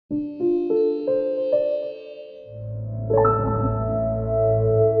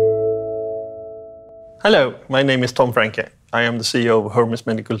Hello, my name is Tom Franke. I am the CEO of Hermes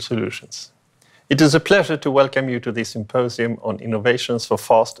Medical Solutions. It is a pleasure to welcome you to this symposium on innovations for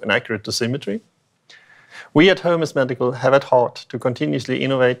fast and accurate dosimetry. We at Hermes Medical have at heart to continuously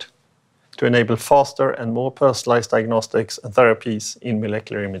innovate to enable faster and more personalized diagnostics and therapies in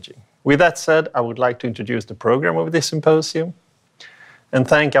molecular imaging. With that said, I would like to introduce the program of this symposium and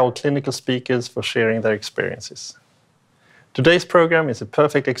thank our clinical speakers for sharing their experiences. Today's program is a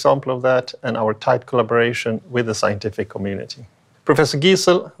perfect example of that and our tight collaboration with the scientific community. Professor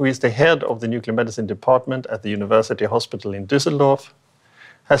Giesel, who is the head of the nuclear medicine department at the University Hospital in Düsseldorf,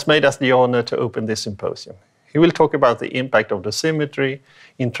 has made us the honor to open this symposium. He will talk about the impact of dosimetry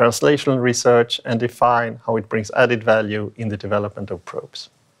in translational research and define how it brings added value in the development of probes.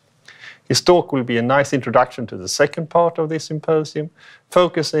 His talk will be a nice introduction to the second part of this symposium,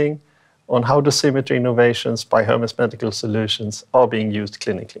 focusing on how dosimetry innovations by Hermes Medical Solutions are being used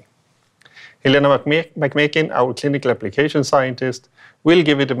clinically. Helena McMeekin, our clinical application scientist, will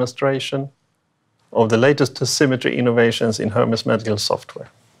give a demonstration of the latest dosimetry innovations in Hermes Medical software.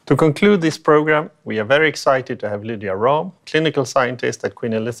 To conclude this program, we are very excited to have Lydia, clinical scientist at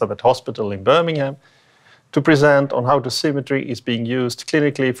Queen Elizabeth Hospital in Birmingham, to present on how dosimetry is being used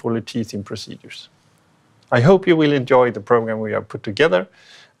clinically for lutetium procedures. I hope you will enjoy the program we have put together,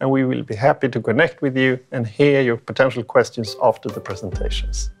 and we will be happy to connect with you and hear your potential questions after the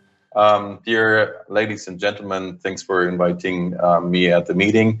presentations. Dear ladies and gentlemen, thanks for inviting me at the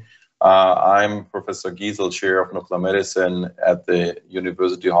meeting. I'm Professor Giesel, Chair of Nuclear Medicine at the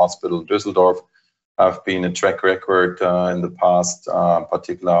University Hospital Düsseldorf. I've been a track record in the past,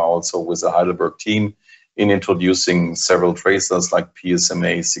 particularly also with the Heidelberg team, in introducing several tracers like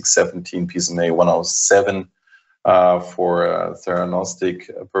PSMA 617, PSMA 107, for theranostic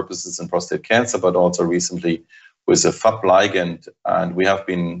purposes in prostate cancer, but also recently with a FAP ligand. And we have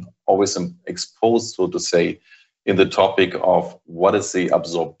been always exposed, so to say, in the topic of what is the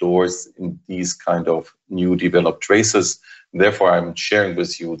absorbed dose in these kind of new developed tracers. Therefore, I'm sharing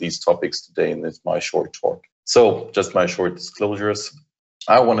with you these topics today in my short talk. So just my short disclosures.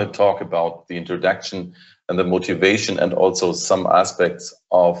 I want to talk about the introduction and the motivation and also some aspects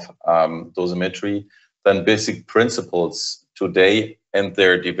of dosimetry, then basic principles today and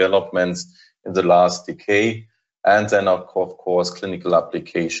their developments in the last decade, and then of course clinical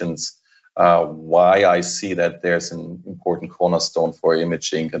applications, why I see that there's an important cornerstone for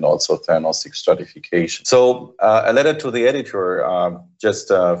imaging and also theranostic stratification. So a letter to the editor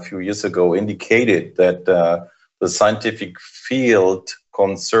just a few years ago indicated that the scientific field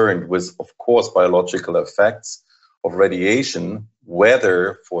concerned with, of course, biological effects of radiation,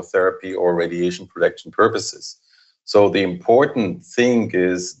 whether for therapy or radiation protection purposes. So the important thing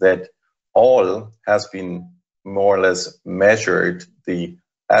is that all has been more or less measured the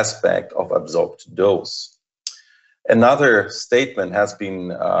aspect of absorbed dose. Another statement has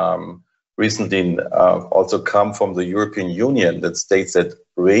been recently also come from the European Union that states that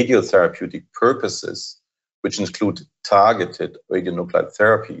radiotherapeutic purposes, which include targeted radionuclide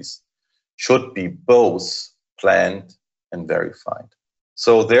therapies, should be both planned and verified.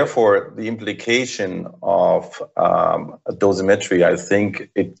 So therefore, the implication of dosimetry, I think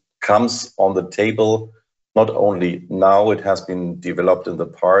it comes on the table, not only now, it has been developed in the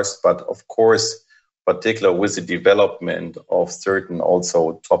past, but of course, particularly with the development of certain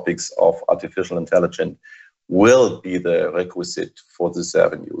also topics of artificial intelligence will be the requisite for this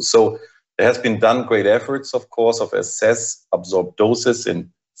avenue. So there has been done great efforts, of course, of assess absorbed doses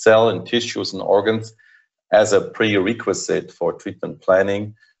in cell and tissues and organs as a prerequisite for treatment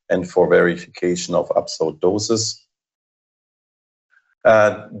planning and for verification of absorbed doses.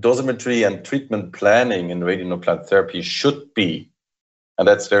 Dosimetry and treatment planning in radionuclide therapy should be, and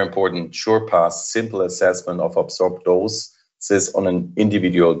that's very important, sure-pass, simple assessment of absorbed doses on an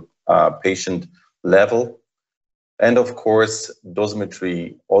individual patient level. And of course,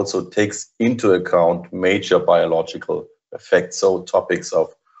 dosimetry also takes into account major biological effects, so topics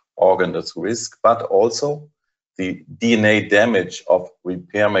of organ risk, but also the DNA damage of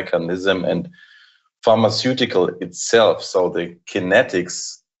repair mechanism and pharmaceutical itself, so the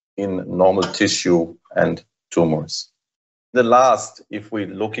kinetics in normal tissue and tumors. The last, if we're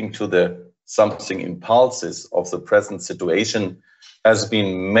looking to the something impulses of the present situation, has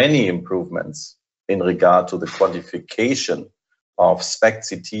been many improvements in regard to the quantification of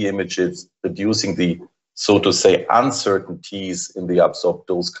SPECT-CT images, reducing the, so to say, uncertainties in the absorbed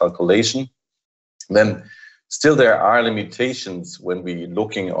dose calculation. Then still there are limitations when we're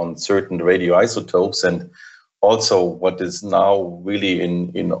looking on certain radioisotopes, and also what is now really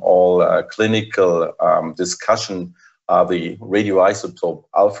in all clinical discussion are the radioisotope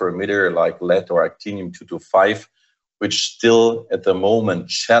alpha emitter like lead or actinium-225, which still at the moment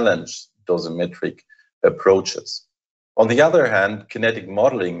challenge dosimetric approaches. On the other hand, kinetic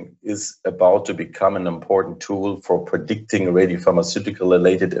modeling is about to become an important tool for predicting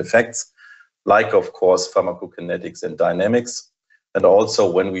radiopharmaceutical-related effects, like, of course, pharmacokinetics and dynamics, and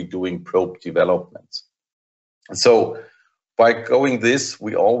also when we're doing probe development. So by going this,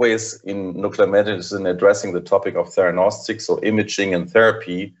 we always, in nuclear medicine, addressing the topic of theranostics, so imaging and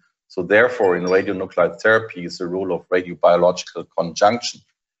therapy. So therefore, in radionuclide therapy is the role of radiobiological conjunction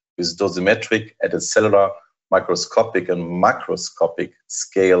with dosimetric at a cellular, microscopic and macroscopic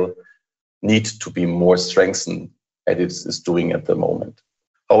scale need to be more strengthened as it is doing at the moment.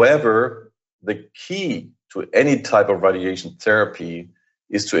 However, the key to any type of radiation therapy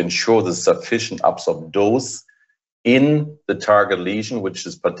is to ensure the sufficient absorbed dose in the target lesion, which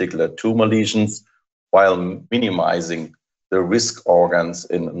is particular tumor lesions, while minimizing the risk organs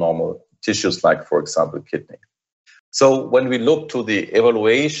in normal tissues, like, for example, kidney. So when we look to the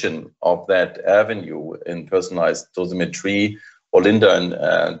evaluation of that avenue in personalized dosimetry, Linda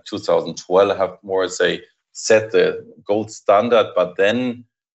in 2012 have more say set the gold standard, but then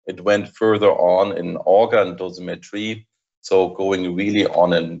it went further on in organ dosimetry, so going really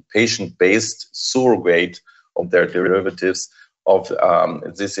on a patient-based surrogate of their derivatives of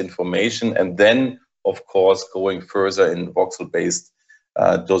this information, and then, of course, going further in voxel-based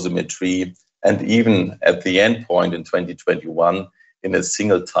dosimetry, and even at the end point in 2021 in a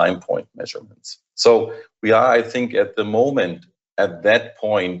single time point measurements. So we are, I think, at the moment at that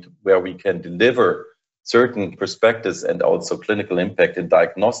point where we can deliver certain perspectives and also clinical impact in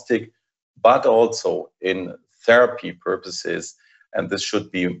diagnostic, but also in therapy purposes. And this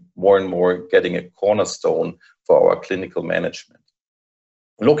should be more and more getting a cornerstone for our clinical management.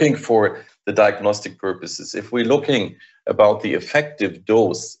 Looking for the diagnostic purposes, if we're looking about the effective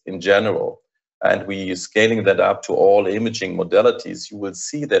dose in general, and we scaling that up to all imaging modalities, you will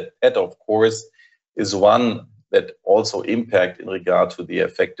see that PET, of course, is one that also impact in regard to the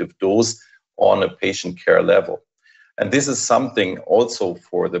effective dose on a patient care level. And this is something also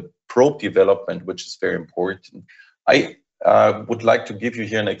for the probe development, which is very important. I would like to give you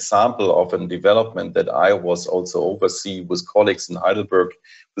here an example of a development that I was also oversee with colleagues in Heidelberg,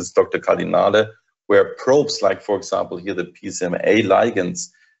 with Dr. Cardinale, where probes like, for example, here the PSMA ligands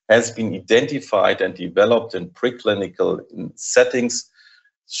has been identified and developed in preclinical settings,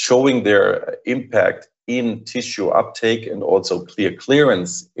 showing their impact in tissue uptake and also clear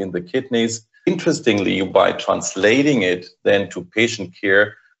clearance in the kidneys. Interestingly, by translating it then to patient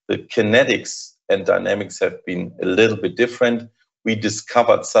care, the kinetics and dynamics have been a little bit different. We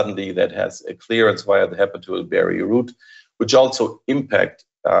discovered suddenly that has a clearance via the hepatobiliary route, which also impact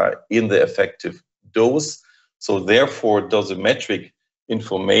in the effective dose. So therefore, dosimetric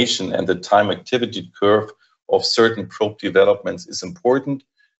information and the time activity curve of certain probe developments is important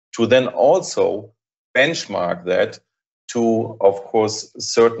to then also benchmark that to, of course,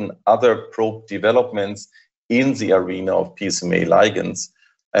 certain other probe developments in the arena of PSMA ligands.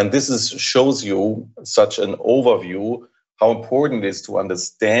 And this shows you such an overview, how important it is to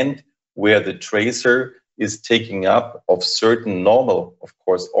understand where the tracer is taking up of certain normal, of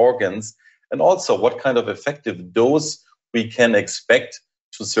course, organs, and also what kind of effective dose we can expect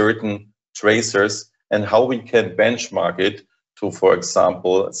to certain tracers and how we can benchmark it to, for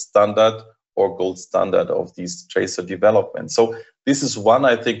example, standard or gold standard of these tracer developments. So this is one,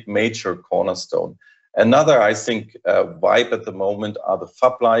 I think, major cornerstone. Another, I think, vibe at the moment are the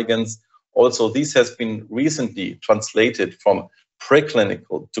FAP ligands. Also, this has been recently translated from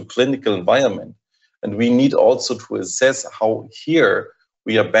preclinical to clinical environment. And we need also to assess how here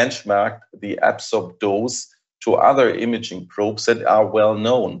we are benchmarked the absorbed dose to other imaging probes that are well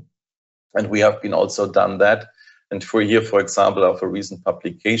known. And we have been also done that. And for here, for example, of a recent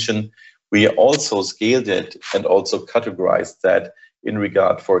publication, we also scaled it and also categorized that in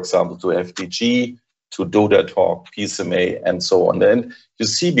regard, for example, to FDG, to DOTA-talk, PSMA, and so on. And you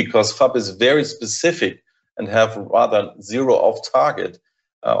see, because FAP is very specific and have rather zero off target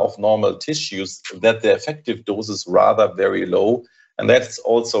of normal tissues, that the effective dose is rather very low. And that's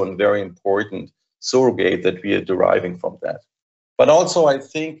also a very important surrogate that we are deriving from that. But also, I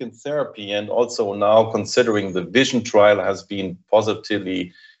think in therapy, and also now considering the VISION trial has been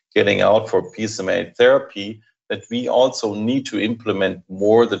positively getting out for PSMA therapy, that we also need to implement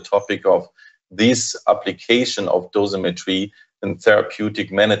more the topic of this application of dosimetry in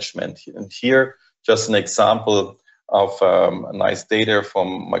therapeutic management. And here, just an example of nice data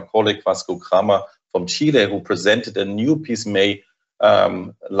from my colleague Vasco Kramer from Chile, who presented a new PSMA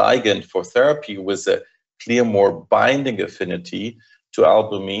ligand for therapy with a clear, more binding affinity to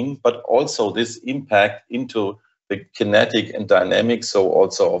albumin, but also this impact into the kinetic and dynamic, so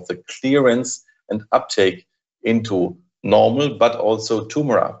also of the clearance and uptake into normal, but also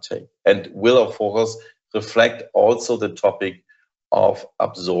tumor uptake, and will, of course, reflect also the topic of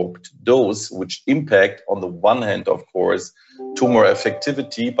absorbed dose, which impact, on the one hand, of course, tumor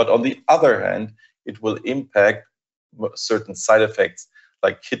effectivity, but on the other hand, it will impact certain side effects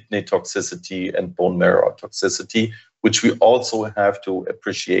like kidney toxicity and bone marrow toxicity, which we also have to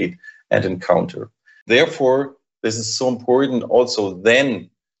appreciate and encounter. Therefore, this is so important also then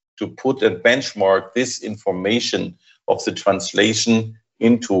to put and benchmark this information of the translation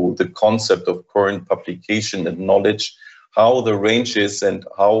into the concept of current publication and knowledge, how the range is and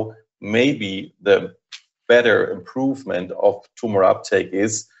how maybe the better improvement of tumor uptake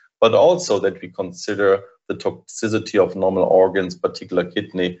is, but also that we consider the toxicity of normal organs, particularly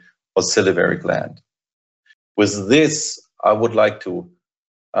kidney or salivary gland. With this, I would like to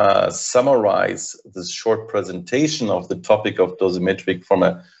summarize this short presentation of the topic of dosimetry from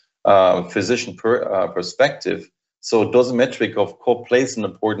a physician perspective. So dosimetry, of course, plays an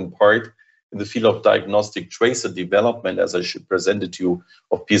important part in the field of diagnostic tracer development, as I presented to you,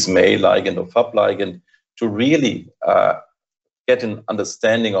 of PSMA ligand or FAP ligand, to really get an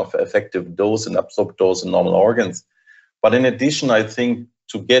understanding of effective dose and absorbed dose in normal organs. But in addition, I think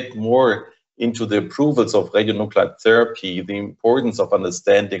to get more into the approvals of radionuclide therapy, the importance of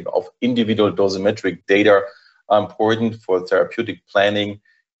understanding of individual dosimetric data are important for therapeutic planning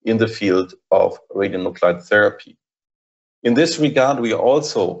in the field of radionuclide therapy. In this regard, we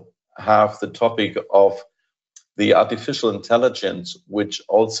also have the topic of the artificial intelligence, which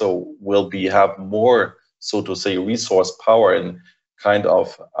also will have more, so to say, resource power and kind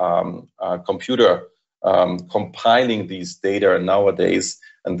of computer compiling these data nowadays.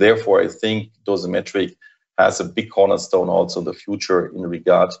 And therefore, I think dosimetry has a big cornerstone also in the future in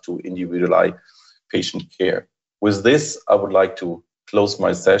regard to individualized patient care. With this, I would like to close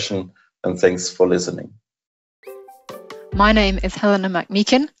my session, and thanks for listening. My name is Helena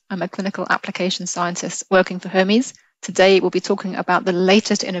McMeekin. I'm a clinical application scientist working for Hermes. Today, we'll be talking about the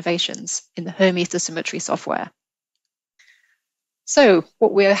latest innovations in the Hermes dosimetry software. So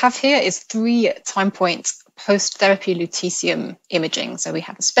what we have here is 3 time points post-therapy lutetium imaging. So we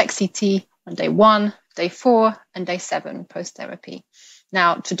have a SPECT-CT on day 1, day 4, and day 7 post-therapy.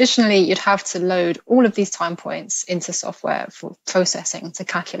 Now, traditionally, you'd have to load all of these time points into software for processing to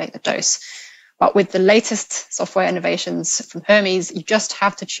calculate the dose. But with the latest software innovations from Hermes, you just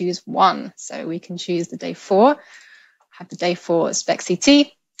have to choose one. So we can choose the day 4, have the day 4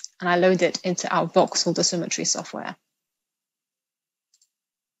 SPECT-CT, and I load it into our voxel dosimetry software.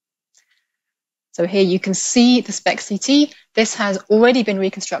 So here you can see the SPECT-CT. This has already been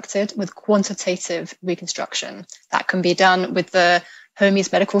reconstructed with quantitative reconstruction. That can be done with the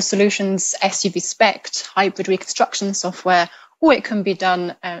Hermes Medical Solutions SUV SPECT hybrid reconstruction software, or it can be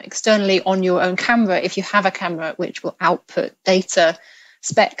done externally on your own camera if you have a camera which will output data,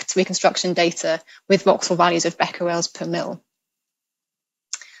 SPECT reconstruction data with voxel values of becquerels per mil.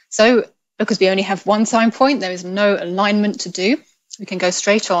 So because we only have one time point, there is no alignment to do. We can go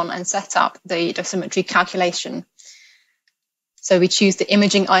straight on and set up the dosimetry calculation. So we choose the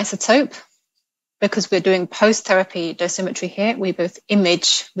imaging isotope. Because we're doing post-therapy dosimetry here, we both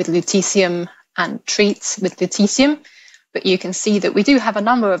image with lutetium and treat with lutetium. But you can see that we do have a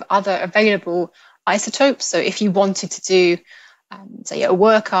number of other available isotopes. So if you wanted to do, say, a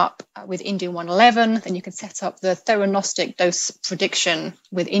workup with indium-111, then you can set up the theranostic dose prediction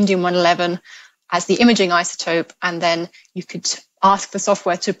with indium-111 as the imaging isotope, and then you could ask the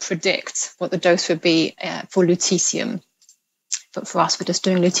software to predict what the dose would be for lutetium. But for us, we're just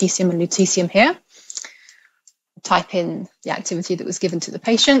doing lutetium and lutetium here. Type in the activity that was given to the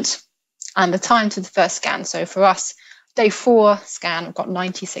patient and the time to the first scan. So for us, day 4 scan, we've got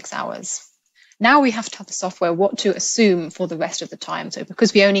 96 hours. Now we have to tell the software what to assume for the rest of the time. So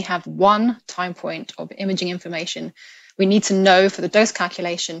because we only have one time point of imaging information, we need to know for the dose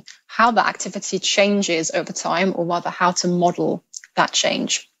calculation how the activity changes over time, or rather how to model that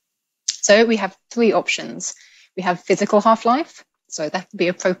change. So we have 3 options. We have physical half-life. So that would be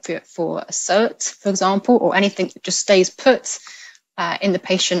appropriate for a SERT, for example, or anything that just stays put in the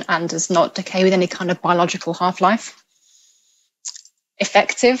patient and does not decay with any kind of biological half-life.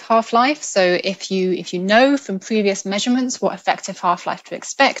 Effective half-life. So if you know from previous measurements what effective half-life to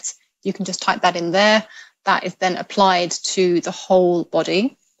expect, you can just type that in there. That is then applied to the whole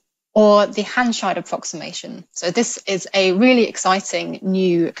body. Or the Handschide approximation. So this is a really exciting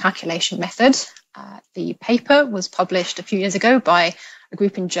new calculation method. The paper was published a few years ago by a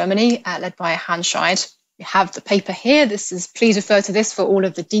group in Germany led by Hans Scheid. We have the paper here. Please refer to this for all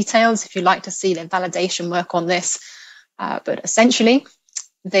of the details if you'd like to see the validation work on this. But essentially,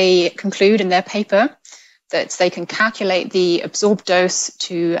 they conclude in their paper that they can calculate the absorbed dose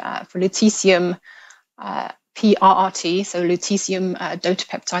for lutetium PRRT, so lutetium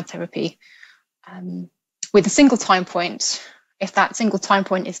dotapeptide therapy, with a single time point. If that single time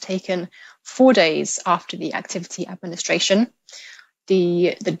point is taken 4 days after the activity administration,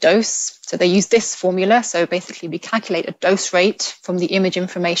 the dose, so they use this formula. So basically we calculate a dose rate from the image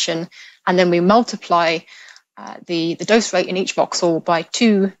information, and then we multiply the dose rate in each voxel by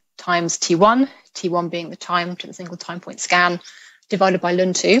 2 times T1, T1 being the time to the single time point scan, divided by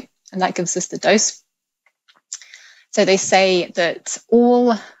ln2, and that gives us the dose. So they say that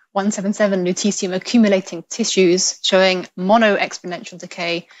all 177 lutetium accumulating tissues showing mono-exponential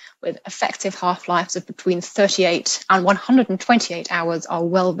decay with effective half-lives of between 38 and 128 hours are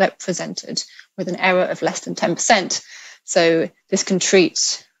well represented with an error of less than 10%. So this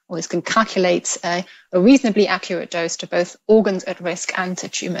can calculate a reasonably accurate dose to both organs at risk and to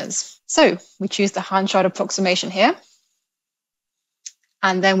tumours. So we choose the Hans Scheid approximation here,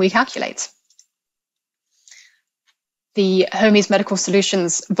 and then we calculate. The Hermes Medical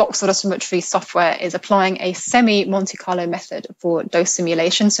Solutions voxel dosimetry software is applying a semi-Monte Carlo method for dose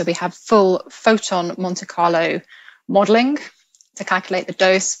simulation. So we have full photon Monte Carlo modeling to calculate the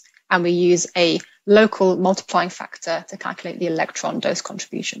dose, and we use a local multiplying factor to calculate the electron dose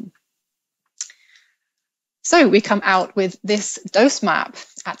contribution. So we come out with this dose map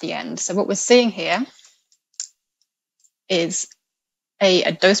at the end. So what we're seeing here is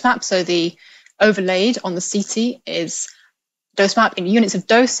a dose map. So the overlaid on the CT is dose map in units of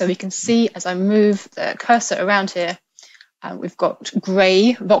dose. So we can see as I move the cursor around here, we've got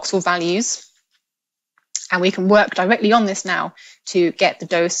grey voxel values, and we can work directly on this now to get the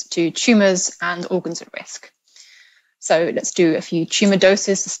dose to tumours and organs at risk. So let's do a few tumour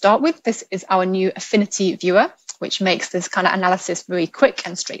doses to start with. This is our new affinity viewer, which makes this kind of analysis very quick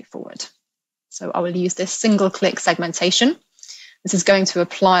and straightforward. So I will use this single click segmentation. This is going to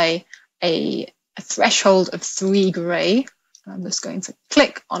apply a threshold of 3 grey. I'm just going to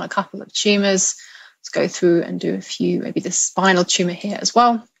click on a couple of tumours. Let's go through and do a few, maybe the spinal tumour here as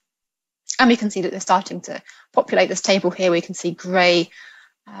well. And we can see that they're starting to populate this table here. We can see grey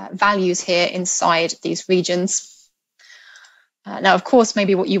values here inside these regions. Now, of course,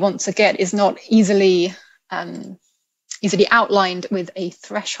 maybe what you want to get is not easily outlined with a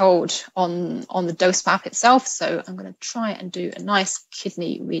threshold on the dose map itself. So I'm going to try and do a nice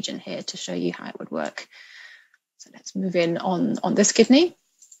kidney region here to show you how it would work. So let's move in on this kidney.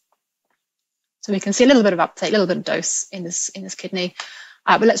 So we can see a little bit of uptake, a little bit of dose in this kidney,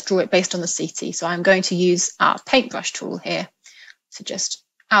 but let's draw it based on the CT. So I'm going to use our paintbrush tool here to just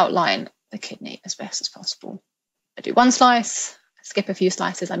outline the kidney as best as possible. I do one slice, I skip a few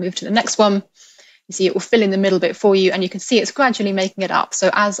slices, I move to the next one. You see it will fill in the middle bit for you, and you can see it's gradually making it up. So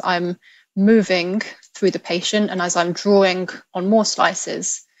as I'm moving through the patient and as I'm drawing on more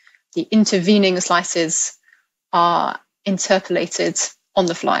slices, the intervening slices are interpolated on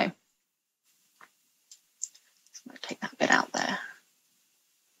the fly. So I'm going to take that bit out there.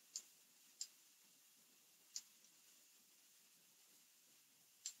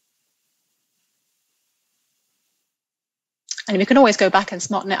 And we can always go back and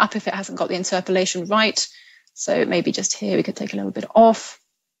smarten it up if it hasn't got the interpolation right. So maybe just here we could take a little bit off.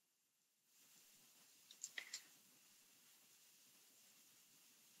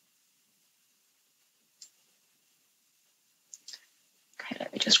 Okay,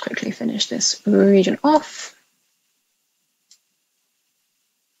 let me just quickly finish this region off.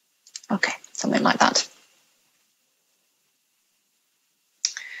 Okay, something like that.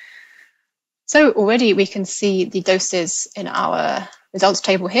 So already we can see the doses in our results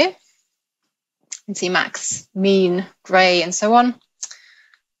table here. You can see max, mean, grey, and so on.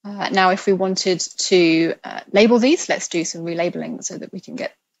 Now, if we wanted to label these, let's do some relabeling so that we can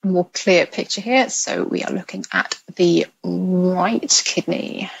get a more clear picture here. So we are looking at the right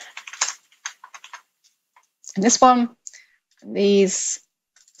kidney. And this one, and these,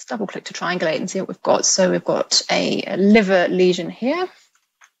 let's double click to triangulate and see what we've got. So we've got a liver lesion here.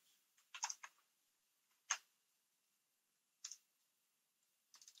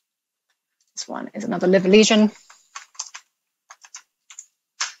 This one is another liver lesion.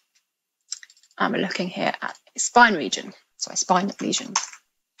 And we're looking here at a spine region, so a spine lesion.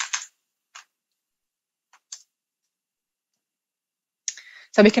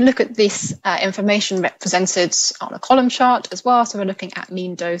 So we can look at this information represented on a column chart as well. So we're looking at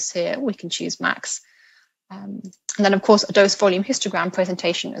mean dose here. We can choose max. And then, of course, a dose volume histogram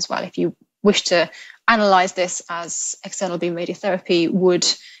presentation as well. If you wish to analyze this as external beam radiotherapy would,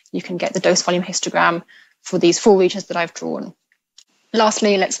 you can get the dose volume histogram for these 4 regions that I've drawn.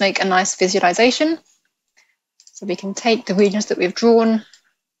 Lastly, let's make a nice visualization. So we can take the regions that we've drawn,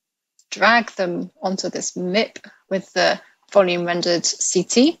 drag them onto this MIP with the volume rendered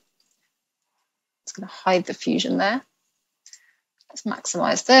CT. It's going to hide the fusion there. Let's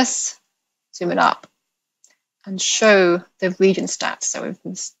maximize this, zoom it up, and show the region stats. So we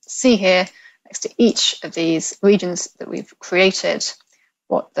can see here next to each of these regions that we've created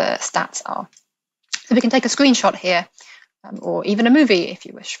what the stats are. So we can take a screenshot here, or even a movie if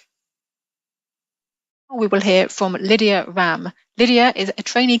you wish. We will hear from Lydia Ram. Lydia is a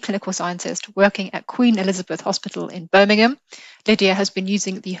trainee clinical scientist working at Queen Elizabeth Hospital in Birmingham. Lydia has been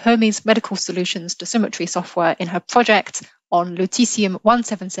using the Hermes Medical Solutions dosimetry software in her project on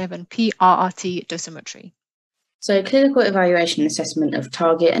lutetium-177 PRRT dosimetry. So clinical evaluation and assessment of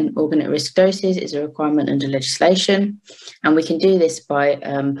target and organ at risk doses is a requirement under legislation, and we can do this by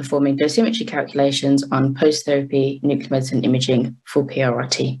performing dosimetry calculations on post-therapy nuclear medicine imaging for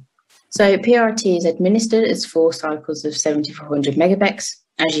PRRT. So PRRT is administered as 4 cycles of 7400 megabecs.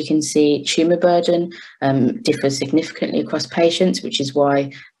 As you can see, tumour burden differs significantly across patients, which is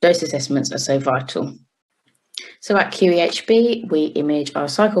why dose assessments are so vital. So at QEHB, we image our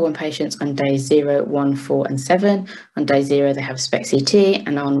cycle 1 patients on days 0, 1, 4 and 7. On day 0, they have SPECT-CT,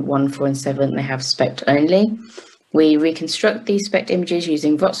 and on 1, 4 and 7, they have SPECT only. We reconstruct these SPECT images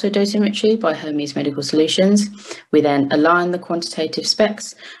using voxel dosimetry by Hermes Medical Solutions. We then align the quantitative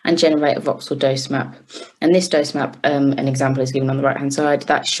specs and generate a voxel dose map. And this dose map, an example is given on the right-hand side,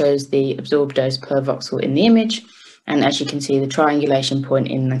 that shows the absorbed dose per voxel in the image. And as you can see, the triangulation point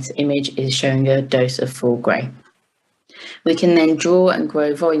in this image is showing a dose of 4 Gray. We can then draw and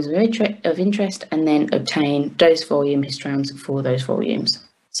grow volumes of interest and then obtain dose volume histograms for those volumes.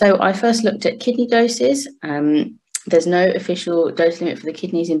 So I first looked at kidney doses. There's no official dose limit for the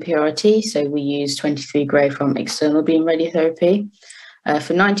kidneys in PRRT, so we use 23 Gray from external beam radiotherapy.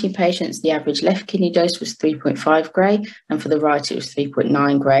 For 19 patients, the average left kidney dose was 3.5 Gray, and for the right, it was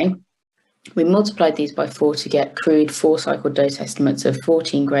 3.9 Gray. We multiplied these by 4 to get crude 4-cycle dose estimates of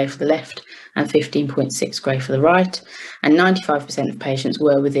 14 Gray for the left and 15.6 Gray for the right, and 95% of patients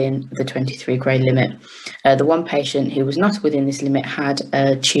were within the 23 Gray limit. The one patient who was not within this limit had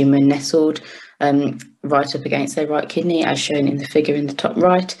a tumour nestled right up against their right kidney, as shown in the figure in the top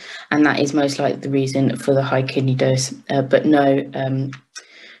right, and that is most likely the reason for the high kidney dose, but no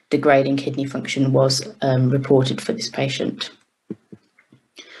degrading kidney function was reported for this patient.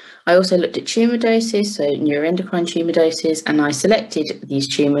 I also looked at tumour doses, so neuroendocrine tumour doses, and I selected these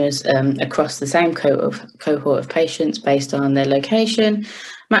tumours across the same cohort of patients based on their location,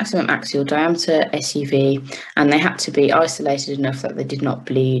 maximum axial diameter, SUV, and they had to be isolated enough that they did not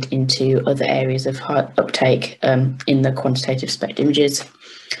bleed into other areas of high uptake in the quantitative SPECT images.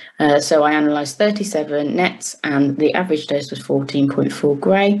 So I analysed 37 nets, and the average dose was 14.4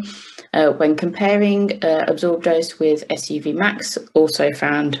 Gray. When comparing absorbed dose with SUV max, also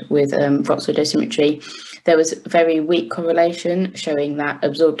found with voxel dosimetry, there was very weak correlation showing that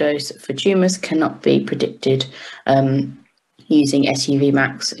absorbed dose for tumours cannot be predicted using SUV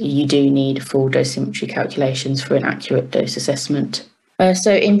max. You do need full dosimetry calculations for an accurate dose assessment.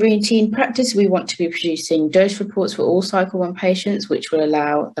 So in routine practice, we want to be producing dose reports for all cycle 1 patients, which will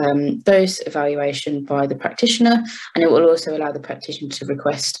allow dose evaluation by the practitioner, and it will also allow the practitioner to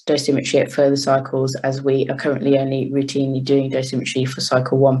request dosimetry at further cycles, as we are currently only routinely doing dosimetry for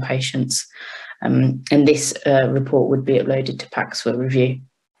cycle 1 patients. And this report would be uploaded to PACS for review.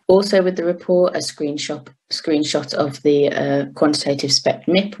 Also with the report, a screenshot of the quantitative SPECT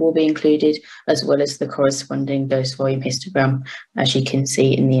MIP will be included, as well as the corresponding dose volume histogram, as you can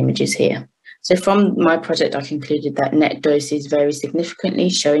see in the images here. So from my project, I concluded that net doses vary significantly,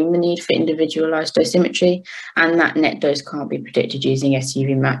 showing the need for individualised dosimetry, and that net dose can't be predicted using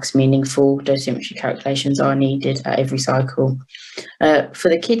SUV max, meaning full dosimetry calculations are needed at every cycle. For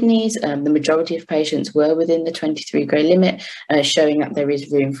the kidneys, the majority of patients were within the 23 Gray limit, showing that there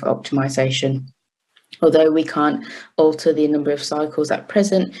is room for optimisation. Although we can't alter the number of cycles at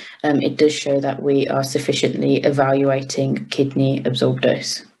present, it does show that we are sufficiently evaluating kidney absorbed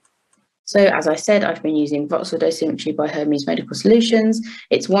dose. So as I said, I've been using voxel dosimetry by Hermes Medical Solutions.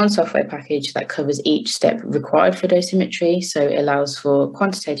 It's one software package that covers each step required for dosimetry. So it allows for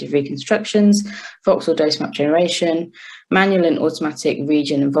quantitative reconstructions, voxel dose map generation, manual and automatic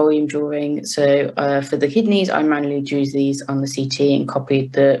region and volume drawing. So for the kidneys, I manually drew these on the CT and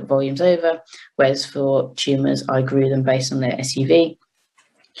copied the volumes over, whereas for tumours, I grew them based on their SUV.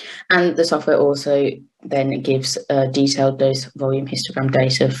 And the software also then gives detailed dose volume histogram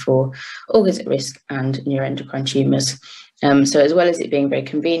data for organs at risk and neuroendocrine tumours. So as well as it being very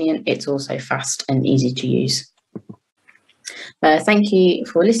convenient, it's also fast and easy to use. Thank you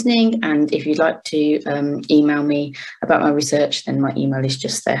for listening, and if you'd like to email me about my research, then my email is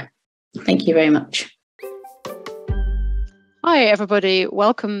just there. Thank you very much. Hi everybody,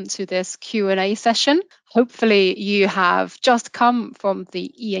 welcome to this Q&A session. Hopefully you have just come from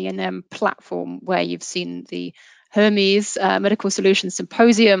the EANM platform where you've seen the Hermes Medical Solutions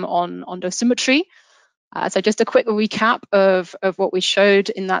Symposium on dosimetry. So just a quick recap of what we showed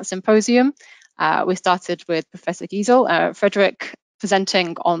in that symposium. We started with Professor Giesel, Frederik,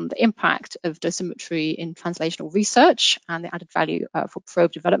 presenting on the impact of dosimetry in translational research and the added value for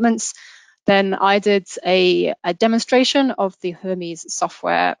probe developments. Then I did a demonstration of the Hermes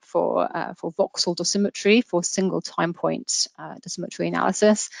software for voxel dosimetry for single time point dosimetry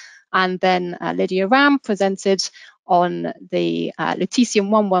analysis. And then Lydia Ram presented on the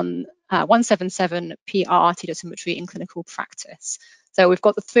lutetium 177 PRRT dosimetry in clinical practice. So we've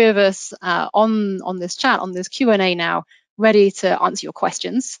got the three of us on this chat, on this Q&A now, ready to answer your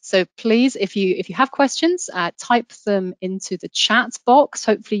questions. So please, if you have questions, type them into the chat box.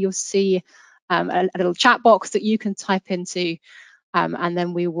 Hopefully you'll see a little chat box that you can type into, and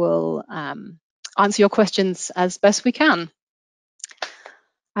then we will answer your questions as best we can.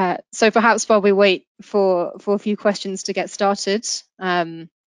 So perhaps while we wait for a few questions to get started, I'm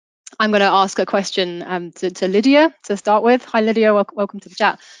going to ask a question to Lydia to start with. Hi Lydia, welcome to the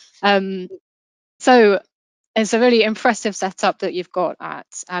chat. So it's a really impressive setup that you've got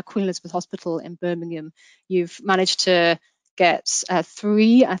at Queen Elizabeth Hospital in Birmingham. You've managed to get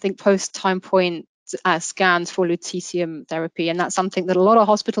 3, I think, post-time point scans for lutetium therapy, and that's something that a lot of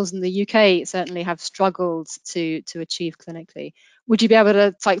hospitals in the UK certainly have struggled to achieve clinically. Would you be able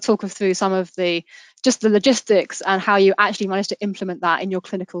to talk us through some of the logistics and how you actually managed to implement that in your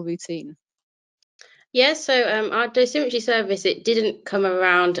clinical routine? Yeah, so our dosimetry service, it didn't come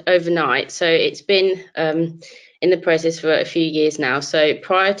around overnight. So it's been in the process for a few years now. So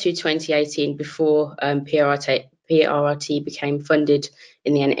prior to 2018, before PRRT became funded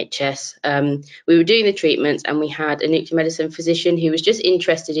in the NHS, we were doing the treatments and we had a nuclear medicine physician who was just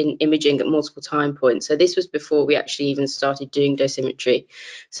interested in imaging at multiple time points. So this was before we actually even started doing dosimetry.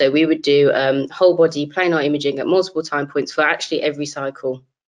 So we would do whole body planar imaging at multiple time points for actually every cycle.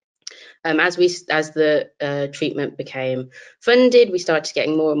 As the treatment became funded, we started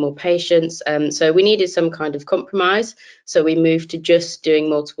getting more and more patients. So we needed some kind of compromise. So we moved to just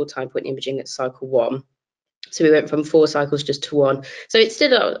doing multiple time point imaging at cycle 1. So we went from 4 cycles just to 1. So it's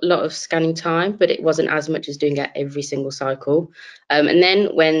still a lot of scanning time, but it wasn't as much as doing it every single cycle. And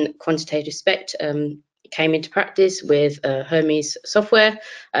then when quantitative SPECT came into practice with Hermes software,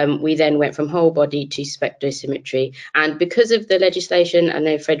 we then went from whole body to SPECT dosimetry. And because of the legislation, I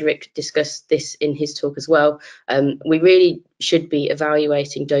know Frederik discussed this in his talk as well, we really should be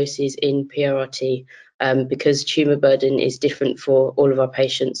evaluating doses in PRRT because tumour burden is different for all of our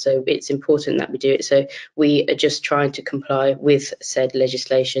patients. So it's important that we do it. So we are just trying to comply with said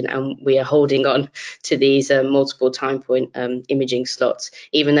legislation, and we are holding on to these multiple time point imaging slots,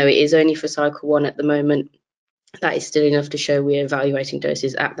 even though it is only for cycle 1 at the moment. That is still enough to show we're evaluating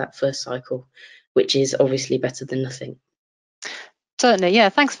doses at that first cycle, which is obviously better than nothing. Certainly, yeah,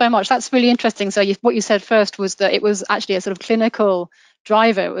 thanks very much. That's really interesting. So what you said first was that it was actually a sort of clinical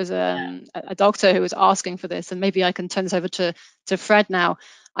driver. It was a doctor who was asking for this, and maybe I can turn this over to Fred now.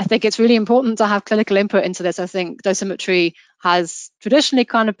 I think it's really important to have clinical input into this. I think dosimetry has traditionally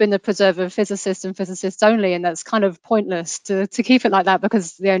kind of been the preserve of physicists and physicists only, and that's kind of pointless to keep it like that,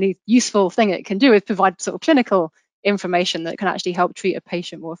 because the only useful thing it can do is provide sort of clinical information that can actually help treat a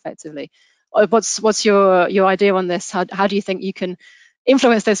patient more effectively. What's your idea on this? How do you think you can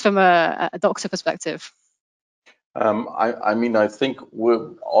influence this from a doctor perspective? I mean, I think we're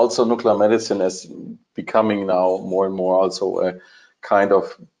also nuclear medicine is becoming now more and more also a kind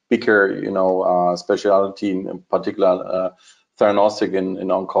of bigger, specialty, in particular theranostic in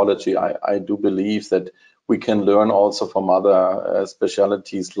oncology. I do believe that we can learn also from other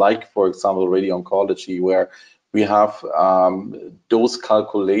specialties, like, for example, radio-oncology, where we have dose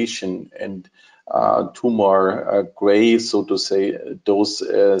calculation and tumor gray, so to say, dose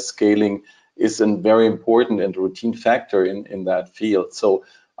scaling is a very important and routine factor in that field. So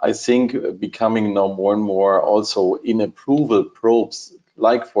I think becoming now more and more also in approval probes,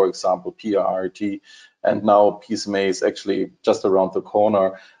 like for example PRRT, and now PSMA is actually just around the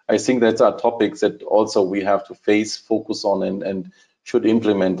corner. I think that are topics that also we have to focus on and should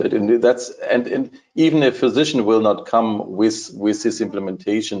implement it. And that's and even a physician will not come with this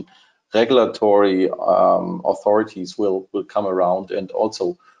implementation, regulatory authorities will come around and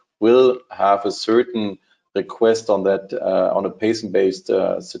also will have a certain request on that on a patient-based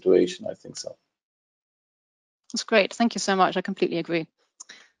situation. I think so. That's great. Thank you so much. I completely agree.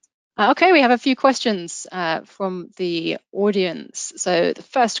 Okay, we have a few questions from the audience. So the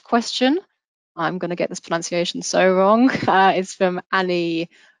first question, I'm going to get this pronunciation so wrong, is from Annie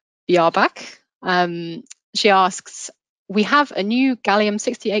Biarbach. She asks, we have a new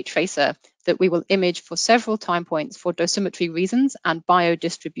gallium-68 tracer that we will image for several time points for dosimetry reasons and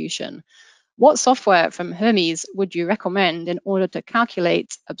biodistribution. What software from Hermes would you recommend in order to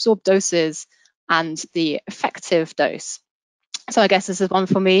calculate absorbed doses and the effective dose? So I guess this is one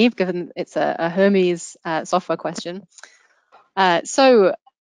for me, given it's a Hermes software question. So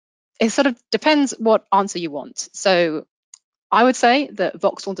it sort of depends what answer you want. So I would say that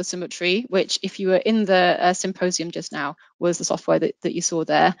voxel dosimetry, which if you were in the symposium just now, was the software that you saw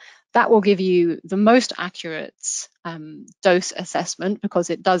there. That will give you the most accurate dose assessment because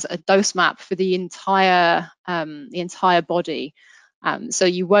it does a dose map for the entire body. So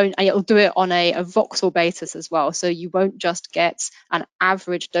you won't, and it'll do it on a voxel basis as well. So you won't just get an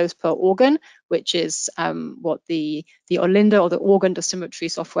average dose per organ, which is what the Olinda or the organ dosimetry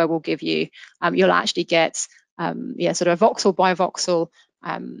software will give you. You'll actually get sort of a voxel by voxel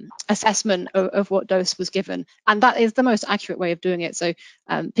assessment of what dose was given. And that is the most accurate way of doing it. So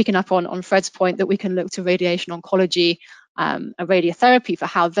picking up on Fred's point that we can look to radiation oncology, a radiotherapy for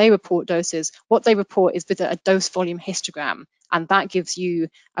how they report doses. What they report is with a dose volume histogram. And that gives you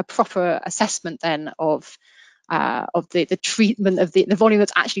a proper assessment then of the treatment of the volume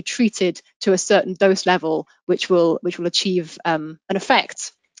that's actually treated to a certain dose level, which will achieve an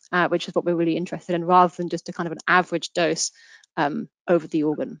effect. Which is what we're really interested in, rather than just a kind of an average dose over the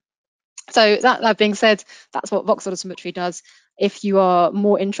organ. So that being said, that's what voxel dosimetry does. If you are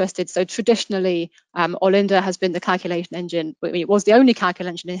more interested, so traditionally, Olinda has been the calculation engine. It was the only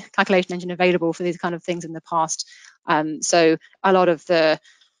calculation engine available for these kind of things in the past. So a lot of the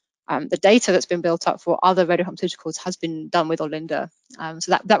data that's been built up for other radiopharmaceuticals has been done with Olinda.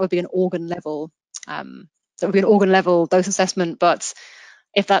 So that would be an organ level. That would be an organ level dose assessment, but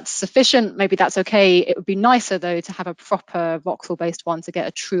if that's sufficient, maybe that's okay. It would be nicer, though, to have a proper voxel-based one to get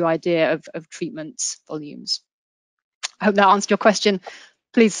a true idea of treatment volumes. I hope that answered your question.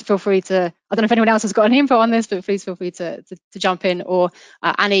 Please feel free to, I don't know if anyone else has got any info on this, but please feel free to jump in. Or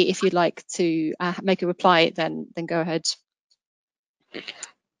Annie, if you'd like to make a reply, then go ahead.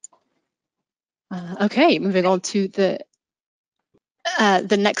 Okay, moving on to the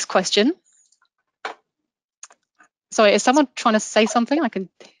next question. Sorry, is someone trying to say something? I can.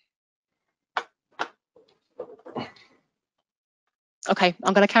 Okay,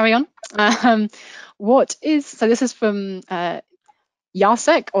 I'm going to carry on. So this is from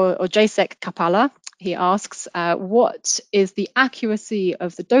Jacek or Jacek Kapala. He asks, what is the accuracy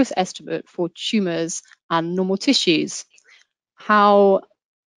of the dose estimate for tumors and normal tissues? How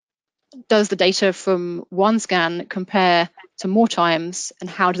does the data from one scan compare to more times, and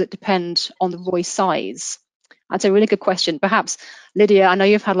how does it depend on the ROI size? That's a really good question. Perhaps, Lydia, I know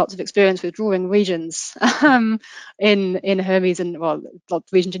you've had lots of experience with drawing regions in Hermes and, well,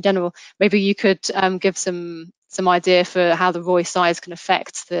 regions in general. Maybe you could give some idea for how the ROI size can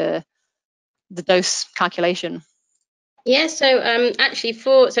affect the dose calculation. Yeah, so actually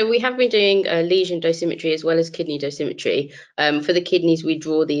so we have been doing lesion dosimetry as well as kidney dosimetry. For the kidneys, we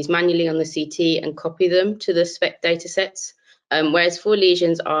draw these manually on the CT and copy them to the SPECT data sets. Whereas for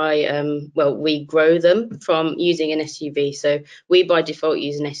lesions, we grow them from using an SUV. So we by default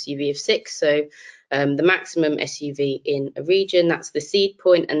use an SUV of 6. So the maximum SUV in a region, that's the seed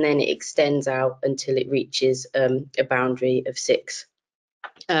point, and then it extends out until it reaches a boundary of 6.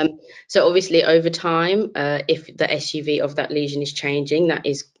 So obviously over time, if the SUV of that lesion is changing, that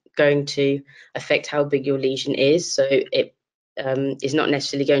is going to affect how big your lesion is. So it is not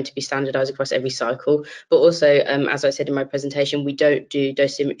necessarily going to be standardized across every cycle, but also, as I said in my presentation, we don't do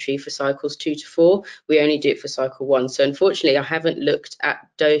dosimetry for cycles 2 to 4. We only do it for cycle 1. So unfortunately, I haven't looked at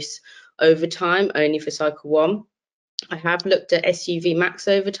dose over time, only for cycle 1. I have looked at SUV max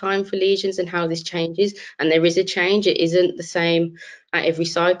over time for lesions and how this changes, and there is a change. It isn't the same at every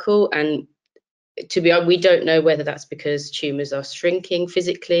cycle, and we don't know whether that's because tumours are shrinking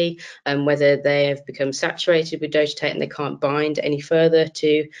physically, and whether they have become saturated with dotatate and they can't bind any further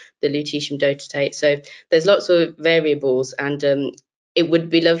to the lutetium dotatate. So there's lots of variables, and it would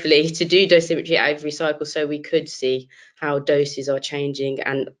be lovely to do dosimetry at every cycle so we could see how doses are changing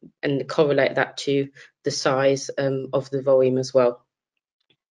and correlate that to the size of the volume as well.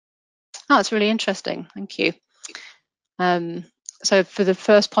 Oh, that's really interesting. Thank you. So for the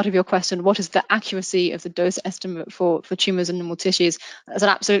first part of your question, what is the accuracy of the dose estimate for tumours and normal tissues? That's an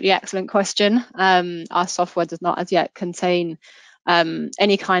absolutely excellent question. Our software does not as yet contain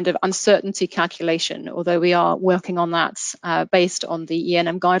any kind of uncertainty calculation, although we are working on that based on the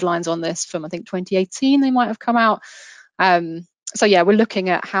EANM guidelines on this from, I think, 2018, they might have come out. So yeah, we're looking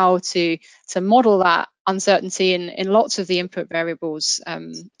at how to model that uncertainty in lots of the input variables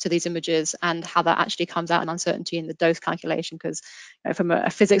to these images, and how that actually comes out in uncertainty in the dose calculation, because from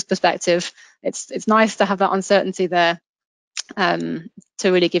a physics perspective, it's nice to have that uncertainty there to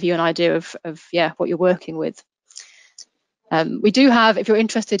really give you an idea of yeah, what you're working with. We do have, if you're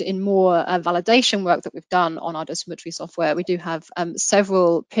interested in more validation work that we've done on our dosimetry software, we do have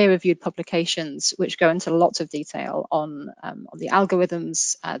several peer-reviewed publications which go into lots of detail on the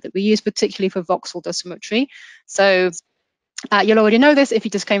algorithms that we use, particularly for voxel dosimetry. So you'll already know this if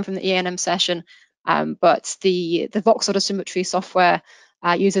you just came from the EANM session, but the voxel dosimetry software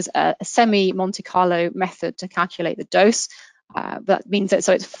uses a semi-Monte Carlo method to calculate the dose. That means that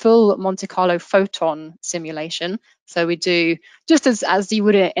it's full Monte Carlo photon simulation. So we do, just as you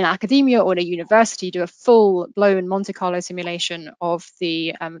would in academia or in a university, you do a full-blown Monte Carlo simulation of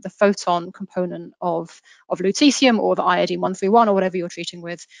the photon component of lutetium or the iodine-131 or whatever you're treating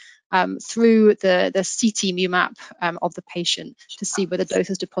with through the CT mu map of the patient to see where the dose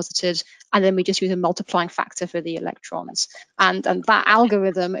is deposited, and then we just use a multiplying factor for the electrons. And that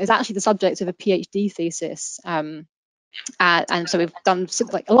algorithm is actually the subject of a PhD thesis. And so we've done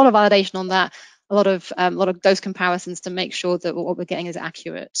like a lot of validation on that, a lot of dose comparisons to make sure that what we're getting is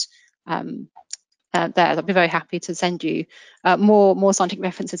accurate. There, I'd be very happy to send you more scientific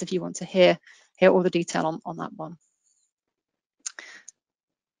references if you want to hear all the detail on that one.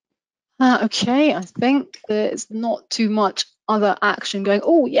 Okay, I think there's not too much other action going.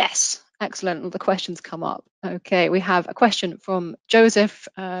 Oh yes, excellent. All the questions come up. Okay, we have a question from Joseph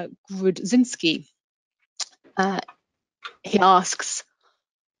Grudzinski. He asks,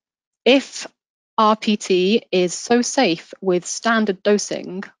 if RPT is so safe with standard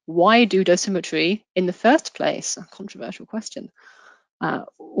dosing, why do dosimetry in the first place? A controversial question.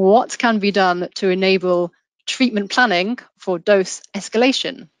 What can be done to enable treatment planning for dose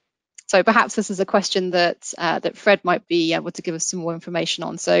escalation? So perhaps this is a question that Fred might be able to give us some more information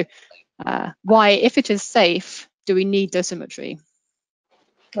on. So why, if it is safe, do we need dosimetry?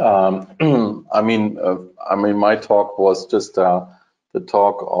 I mean, my talk was just the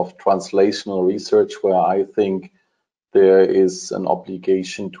talk of translational research, where I think there is an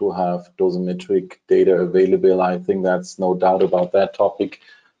obligation to have dosimetric data available. I think that's no doubt about that topic.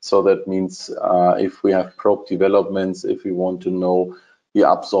 So that means if we have probe developments, if we want to know the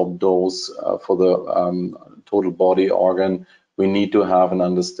absorbed dose for the total body organ, we need to have an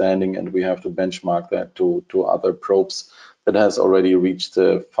understanding, and we have to benchmark that to other probes that has already reached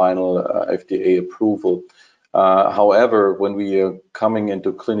the final FDA approval. However, when we are coming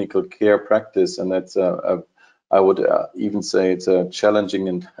into clinical care practice, and that's I would even say it's a challenging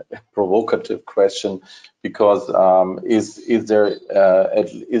and provocative question, because is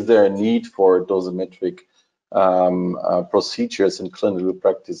there a need for dosimetric procedures in clinical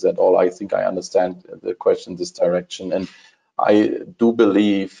practice at all? I think I understand the question in this direction, and I do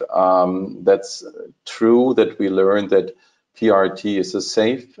believe that's true, that we learned that PRRT is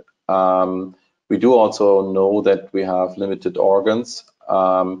safe. We do also know that we have limited organs,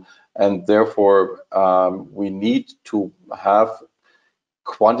 and therefore we need to have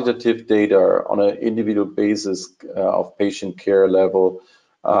quantitative data on an individual basis of patient care level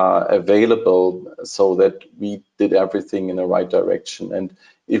available, so that we did everything in the right direction. And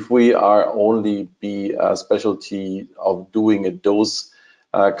if we are only be a specialty of doing a dose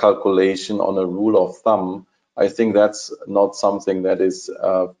calculation on a rule of thumb, I think that's not something that is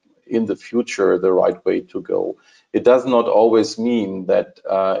in the future the right way to go. It does not always mean that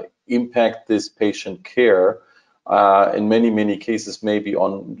impact this patient care in many cases, maybe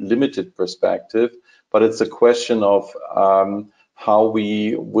on limited perspective, but it's a question of how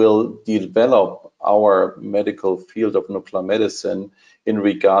we will develop our medical field of nuclear medicine in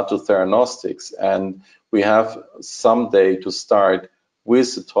regard to theranostics. And we have someday to start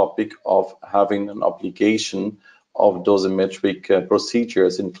with the topic of having an obligation of dosimetric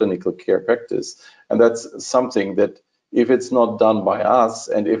procedures in clinical care practice. And that's something that if it's not done by us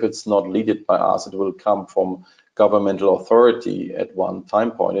and if it's not led by us, it will come from governmental authority at one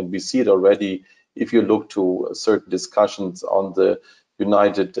time point. And we see it already if you look to certain discussions on the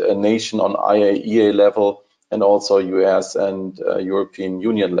United Nations on IAEA level and also US and European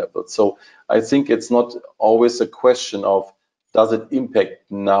Union level. So I think it's not always a question of does it impact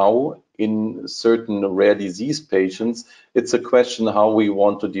now in certain rare disease patients. It's a question how we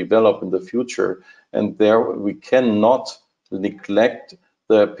want to develop in the future. And there we cannot neglect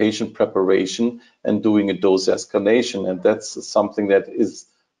the patient preparation and doing a dose escalation. And that's something that is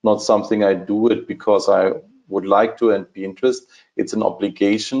not something I do it because I would like to and be interested. It's an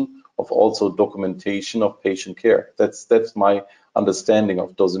obligation of also documentation of patient care. That's my understanding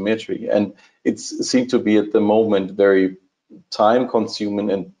of dosimetry. And it seems to be at the moment very time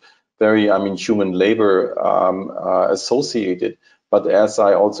consuming and very, human labor associated. But as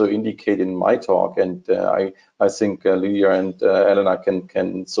I also indicated in my talk, and I think Lydia and Helena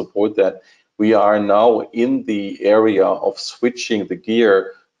can support that, we are now in the area of switching the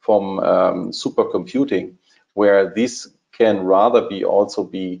gear from supercomputing, where this can rather also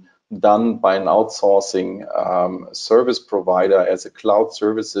be done by an outsourcing service provider as a cloud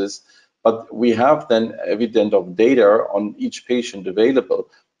services. But we have then evidence of data on each patient available.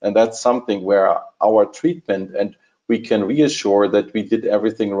 And that's something where our treatment, and we can reassure that we did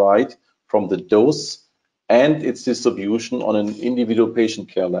everything right from the dose and its distribution on an individual patient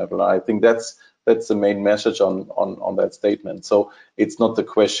care level. I think that's the main message on that statement. So it's not the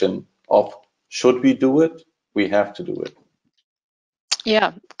question of should we do it, we have to do it.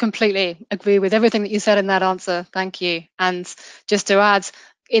 Yeah, completely agree with everything that you said in that answer. Thank you. And just to add,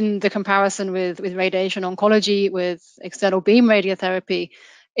 in the comparison with radiation oncology, with external beam radiotherapy,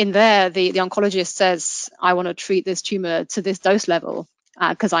 in there, the oncologist says, I want to treat this tumor to this dose level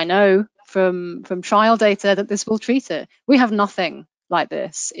because I know from trial data that this will treat it. We have nothing like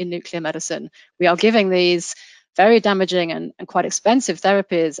this in nuclear medicine. We are giving these very damaging and quite expensive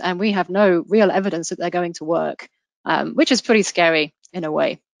therapies, and we have no real evidence that they're going to work, which is pretty scary in a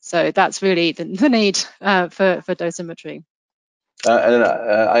way. So that's really the need for dosimetry. And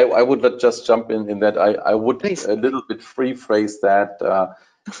I would just jump in that. I would Please. A little bit rephrase that.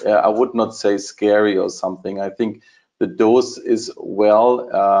 I would not say scary or something. I think the dose is well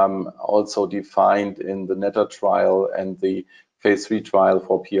also defined in the NETA trial and the phase 3 trial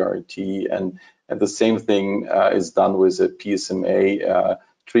for PRRT, and the same thing is done with the PSMA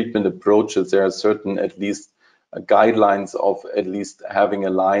treatment approaches. There are certain at least guidelines of at least having a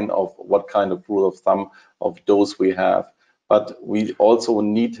line of what kind of rule of thumb of dose we have. But we also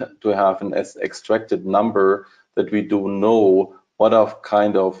need to have an extracted number that we do know what of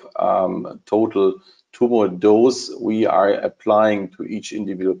kind of total tumor dose we are applying to each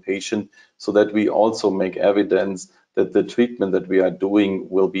individual patient, so that we also make evidence that the treatment that we are doing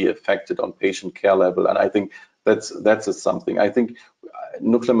will be affected on patient care level. And I think that's something. I think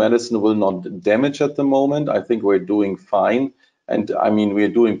nuclear medicine will not damage at the moment. I think we're doing fine. And we're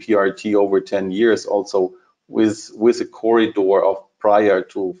doing PRRT over 10 years also with a corridor of prior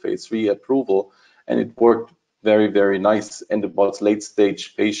to phase 3 approval. And it worked very, very nice. And it was late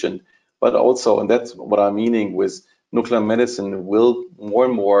stage patient. But also, and that's what I'm meaning with nuclear medicine, will more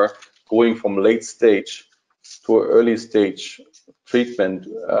and more going from late stage to early stage treatment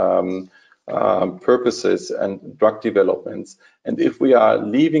purposes and drug developments. And if we are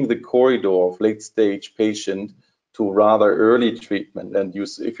leaving the corridor of late stage patient to rather early treatment, and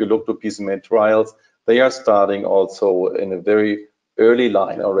if you look to PSMA trials, they are starting also in a very early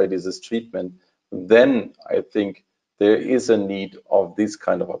line already this treatment, then I think there is a need of this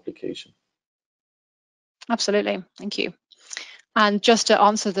kind of application. Absolutely, thank you. And just to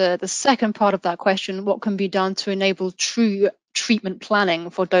answer the second part of that question, what can be done to enable true treatment planning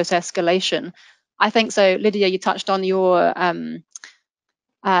for dose escalation? I think so, Lydia, you touched on your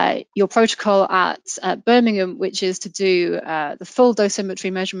protocol at Birmingham, which is to do the full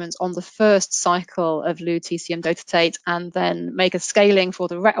dosimetry measurements on the first cycle of lutetium dotatate, and then make a scaling for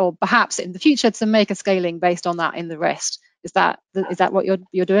the or perhaps in the future to make a scaling based on that in the rest. Is that what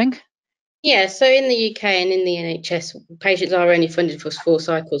you're doing? Yeah, so in the UK and in the NHS, patients are only funded for 4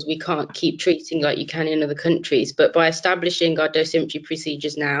 cycles. We can't keep treating like you can in other countries. But by establishing our dosimetry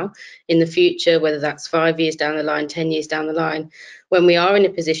procedures now, in the future, whether that's 5 years down the line, 10 years down the line, when we are in a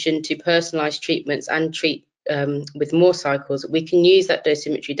position to personalise treatments and treat with more cycles, we can use that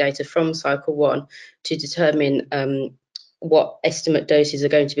dosimetry data from cycle 1 to determine what estimate doses are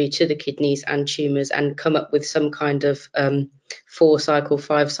going to be to the kidneys and tumours, and come up with some kind of 4 cycle,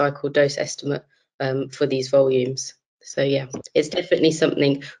 5 cycle dose estimate for these volumes. So yeah, it's definitely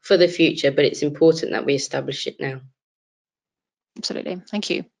something for the future, but it's important that we establish it now. Absolutely, thank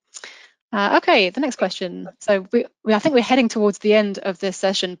you. Okay, the next question. So I think we're heading towards the end of this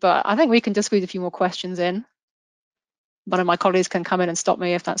session, but I think we can just squeeze a few more questions in. One of my colleagues can come in and stop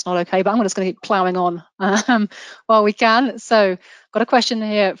me if that's not okay, but I'm just going to keep ploughing on while we can. So got a question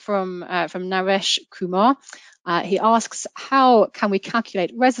here from Naresh Kumar. He asks, how can we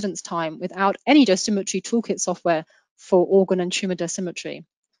calculate residence time without any dosimetry toolkit software for organ and tumor dosimetry?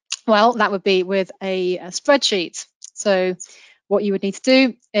 Well, that would be with a spreadsheet. So what you would need to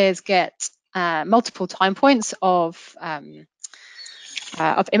do is get multiple time points of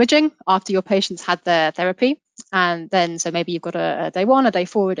imaging after your patients had their therapy. And then, so maybe you've got a day 1, a day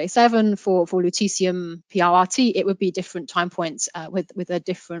 4, a day 7 for lutetium PRRT. It would be different time points with a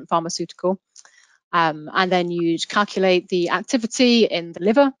different pharmaceutical. And then you'd calculate the activity in the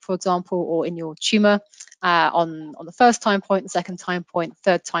liver, for example, or in your tumor on the first time point, the second time point,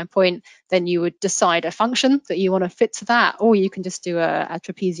 third time point. Then you would decide a function that you want to fit to that, or you can just do a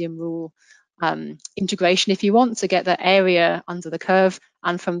trapezium rule integration if you want to get the area under the curve.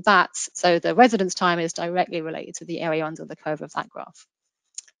 And from that, so the residence time is directly related to the area under the curve of that graph.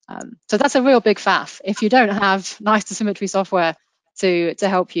 So that's a real big faff if you don't have nice dosimetry software to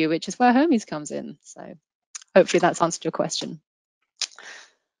help you, which is where Hermes comes in. So hopefully that's answered your question.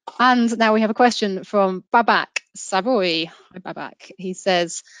 And now we have a question from Babak Savoy. Hi, Babak. He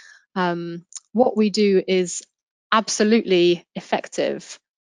says, what we do is absolutely effective.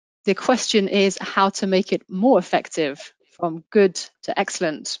 The question is how to make it more effective from good to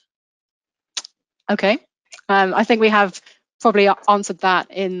excellent. Okay, I think we have probably answered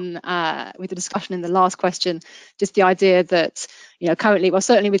that in with the discussion in the last question. Just the idea that, you know, currently, well,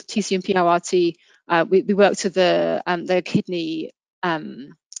 certainly with TCM PRRT, we work to the kidney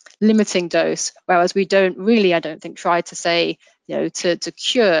limiting dose, whereas we don't really, I don't think, try to say, you know, to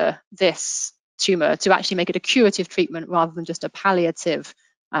cure this tumor, to actually make it a curative treatment rather than just a palliative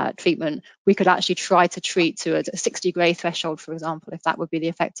treatment. We could actually try to treat to a 60 Gray threshold, for example, if that would be the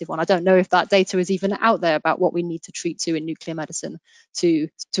effective one. I don't know if that data is even out there about what we need to treat to in nuclear medicine to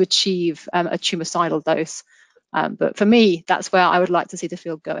achieve a tumoricidal dose. But for me, that's where I would like to see the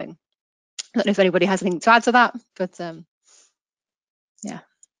field going. I don't know if anybody has anything to add to that, but yeah.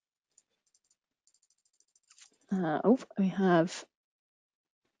 We have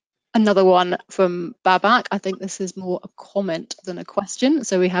another one from Babak. I think this is more a comment than a question.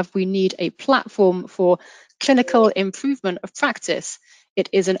 So we need a platform for clinical improvement of practice. It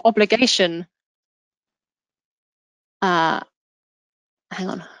is an obligation. Hang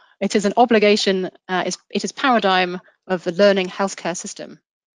on. It is an obligation. It is paradigm of the learning healthcare system.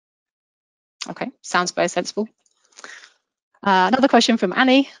 Okay, sounds very sensible. Another question from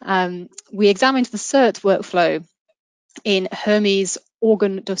Annie. We examined the CERT workflow in Hermes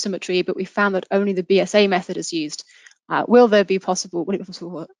organ dosimetry, but we found that only the BSA method is used. Will it be possible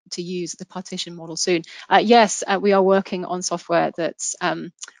to use the partition model soon? Yes, we are working on software that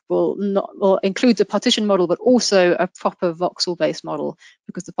will include the partition model, but also a proper voxel-based model,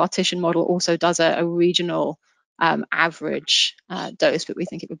 because the partition model also does a regional average dose, but we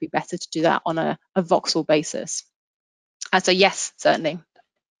think it would be better to do that on a voxel basis. So yes, certainly.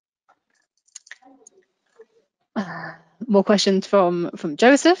 More questions from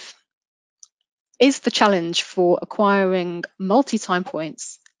Joseph. Is the challenge for acquiring multi-time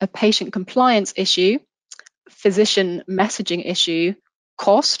points a patient compliance issue, physician messaging issue,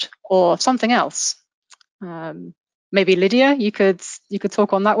 cost, or something else? Maybe Lydia, you could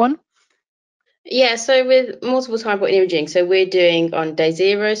talk on that one. Yeah, so with multiple time point imaging, so we're doing on day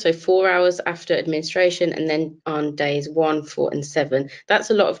 0, so 4 hours after administration, and then on days 1, 4, and 7. That's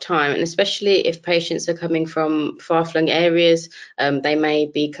a lot of time, and especially if patients are coming from far-flung areas, they may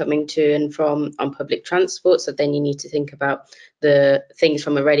be coming to and from on public transport, so then you need to think about the things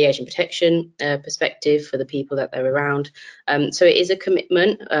from a radiation protection perspective for the people that they're around. So it is a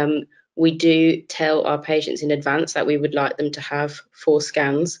commitment. We do tell our patients in advance that we would like them to have 4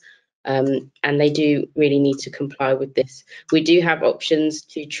 scans. And they do really need to comply with this. We do have options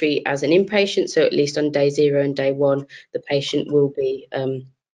to treat as an inpatient, so at least on day 0 and day 1, the patient will be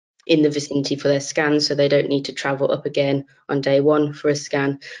in the vicinity for their scan, so they don't need to travel up again on day 1 for a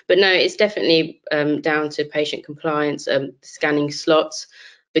scan. But no, it's definitely down to patient compliance, scanning slots.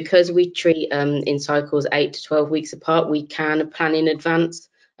 Because we treat in cycles 8 to 12 weeks apart, we can plan in advance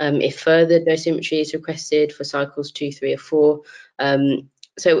if further dosimetry is requested for cycles 2, 3, or 4.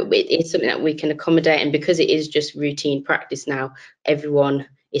 So it's something that we can accommodate, and because it is just routine practice now, everyone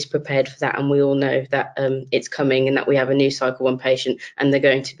is prepared for that, and we all know that it's coming, and that we have a new cycle 1 patient and they're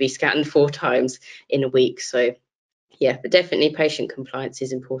going to be scanned 4 times in a week. So yeah, but definitely patient compliance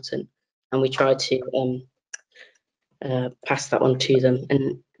is important, and we try to pass that on to them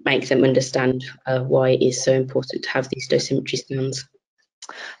and make them understand why it is so important to have these dosimetry scans.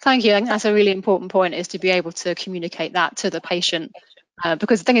 Thank you. I think that's a really important point, is to be able to communicate that to the patient.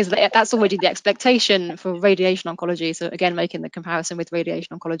 Because the thing is that that's already the expectation for radiation oncology. So again, making the comparison with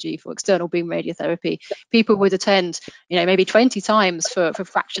radiation oncology for external beam radiotherapy, people would attend, maybe 20 times for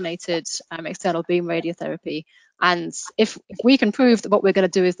fractionated external beam radiotherapy. And if we can prove that what we're going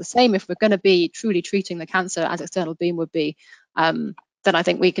to do is the same, if we're going to be truly treating the cancer as external beam would be, then I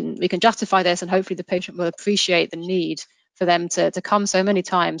think we can justify this, and hopefully the patient will appreciate the need for them to come so many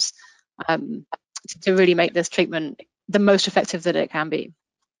times to really make this treatment the most effective that it can be.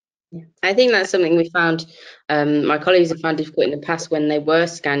 I think that's something we found, my colleagues have found difficult in the past when they were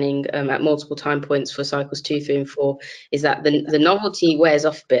scanning at multiple time points for cycles 2, 3 and 4, is that the novelty wears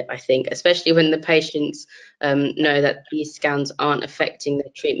off a bit, I think, especially when the patients know that these scans aren't affecting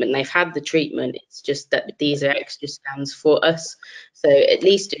their treatment. They've had the treatment, it's just that these are extra scans for us. So at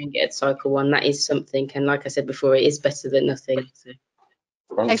least doing it at cycle 1, that is something, and like I said before, it is better than nothing. So.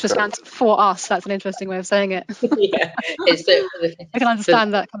 Extra scans for us, that's an interesting way of saying it. Yeah, it's I can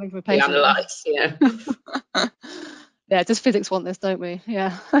understand that coming from a patient. Analyze, yeah. Yeah, just physics want this, don't we?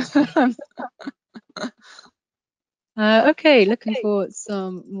 Yeah. Okay, looking for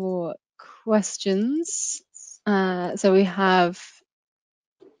some more questions. So we have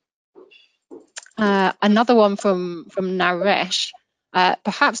another one from Naresh.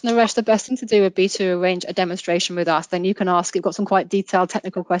 Perhaps, Naresh, the best thing to do would be to arrange a demonstration with us. Then you can ask, you've got some quite detailed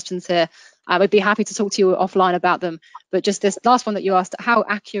technical questions here. We'd be happy to talk to you offline about them. But just this last one that you asked, how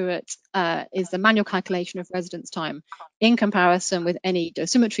accurate is the manual calculation of residence time in comparison with any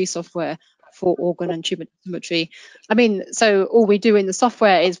dosimetry software for organ and tumor dosimetry? I mean, so all we do in the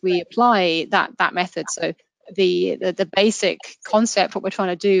software is we apply that method. So the basic concept, what we're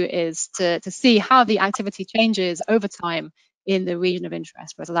trying to do is to see how the activity changes over time in the region of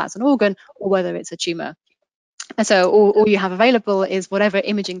interest, whether that's an organ or whether it's a tumor. And so all you have available is whatever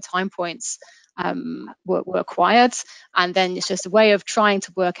imaging time points were acquired, and then it's just a way of trying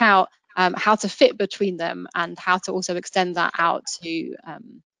to work out how to fit between them and how to also extend that out to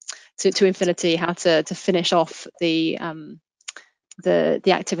infinity, how to finish off the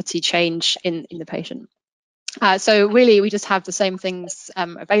activity change in the patient. So really, we just have the same things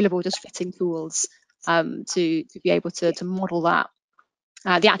available, just fitting tools to be able to model that.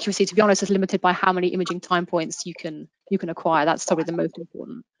 The accuracy, to be honest, is limited by how many imaging time points you can acquire. That's probably the most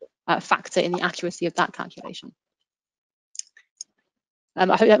important factor in the accuracy of that calculation. I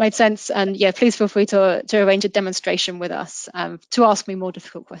hope that made sense. And yeah, please feel free to arrange a demonstration with us to ask me more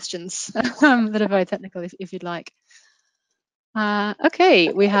difficult questions that are very technical if you'd like.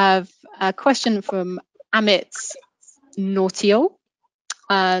 Okay, we have a question from Amit Nautiel,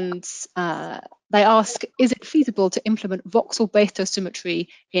 and they ask, is it feasible to implement voxel-based dosimetry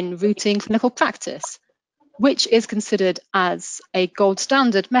in routine clinical practice, which is considered as a gold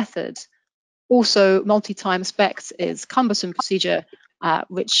standard method? Also, multi-time SPECT is cumbersome procedure,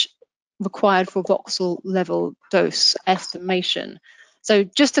 which required for voxel level dose estimation. So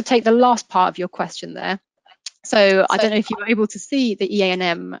just to take the last part of your question there, so I don't know if you were able to see the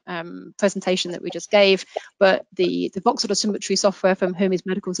EANM presentation that we just gave, but the voxel dosimetry software from Hermes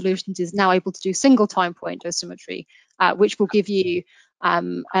Medical Solutions is now able to do single time point dosimetry, which will give you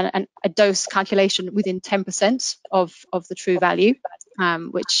a dose calculation within 10% of the true value,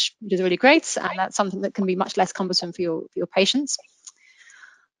 which is really great, and that's something that can be much less cumbersome for your patients.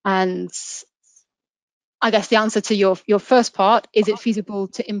 And I guess the answer to your first part, is it feasible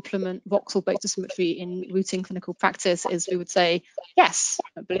to implement voxel-based dosimetry in routine clinical practice, is we would say yes,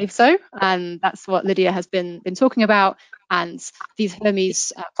 I believe so. And that's what Lydia has been talking about. And these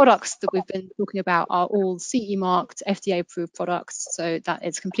Hermes products that we've been talking about are all CE marked, FDA approved products, so that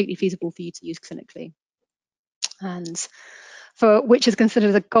it's completely feasible for you to use clinically. And for which is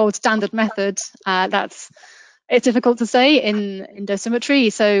considered the gold standard method, it's difficult to say in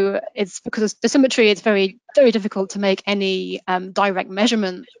dosimetry. So it's because of dosimetry, it's very, very difficult to make any direct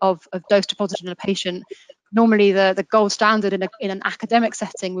measurement of dose deposited in a patient. Normally, the gold standard in an academic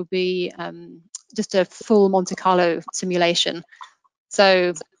setting would be just a full Monte Carlo simulation.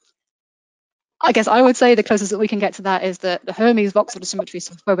 So I guess I would say the closest that we can get to that is the Hermes voxel dosimetry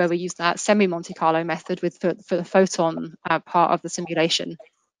software, where we use that semi-Monte Carlo method for the photon part of the simulation.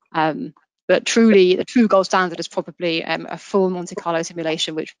 But truly, the true gold standard is probably a full Monte Carlo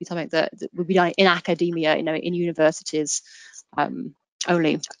simulation, which would be something that would be done in academia, in universities,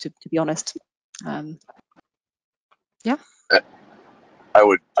 only, to be honest. Yeah. I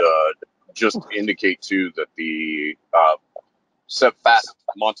would just indicate too that the fast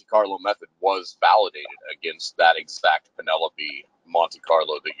Monte Carlo method was validated against that exact Penelope Monte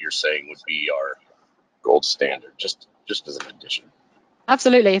Carlo that you're saying would be our gold standard, just as an addition.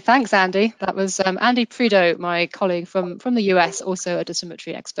 Absolutely. Thanks, Andy. That was Andy Prideaux, my colleague from the US, also a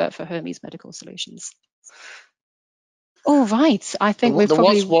dosimetry expert for Hermes Medical Solutions. All right. I think there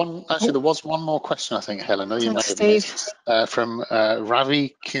was one more question, I think, Helena, you may have missed, from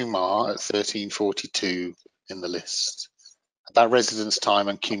Ravi Kumar at 1342 in the list about residence time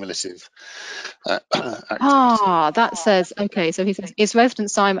and cumulative activity. That says, okay, so he says, is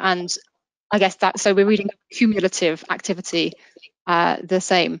residence time and I guess that, so we're reading cumulative activity the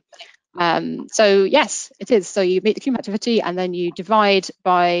same. So yes, it is. So you meet the cumulative activity and then you divide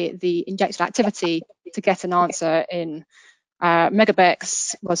by the injected activity to get an answer in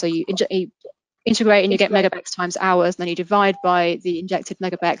megabecs. Well, so you integrate and you get megabecs times hours, and then you divide by the injected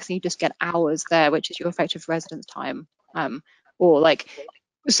megabecs and you just get hours there, which is your effective residence time. Or like,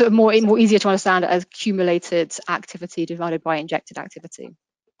 sort of more easier to understand as cumulated activity divided by injected activity.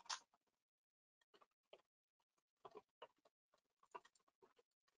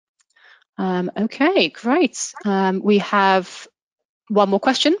 Okay, great. We have one more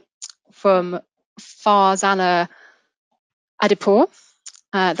question from Farzana Adipur.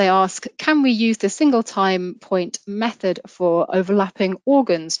 They ask, can we use the single time point method for overlapping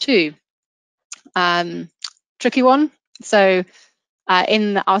organs too? Tricky one. So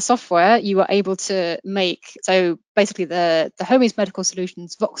in our software, you are able to make, so basically the Hermes Medical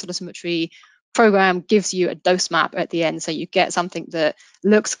Solutions voxel dosimetry program gives you a dose map at the end. So you get something that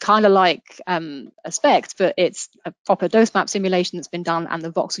looks kind of like a SPECT, but it's a proper dose map simulation that's been done and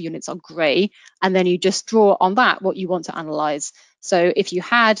the voxel units are gray. And then you just draw on that what you want to analyze. So if you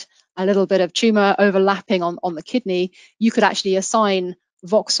had a little bit of tumor overlapping on the kidney, you could actually assign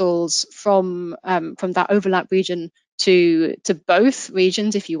voxels from that overlap region to both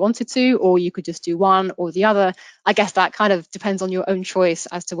regions if you wanted to, or you could just do one or the other. I guess that kind of depends on your own choice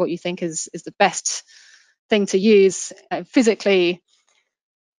as to what you think is the best thing to use physically.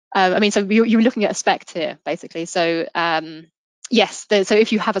 I mean, so you're looking at a SPECT here, basically. So yes, so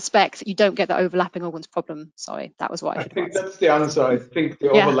if you have a SPECT, you don't get the overlapping organs problem. Sorry, that was what I think that's the answer. I think the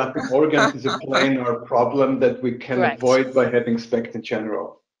overlapping organs is a planar problem that we can avoid by having SPECT in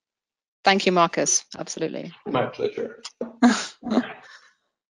general. Thank you, Marcus. Absolutely. My pleasure.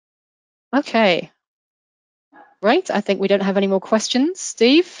 Okay. Great. I think we don't have any more questions.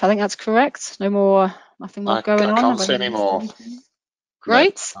 Steve, I think that's correct. Nothing more going on. I can't see any more.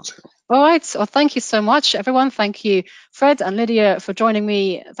 Great. No. All right. Well, thank you so much, everyone. Thank you, Fred and Lydia, for joining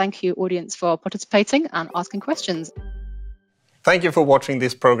me. Thank you, audience, for participating and asking questions. Thank you for watching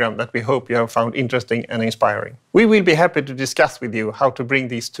this program that we hope you have found interesting and inspiring. We will be happy to discuss with you how to bring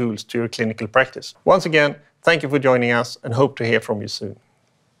these tools to your clinical practice. Once again, thank you for joining us and hope to hear from you soon.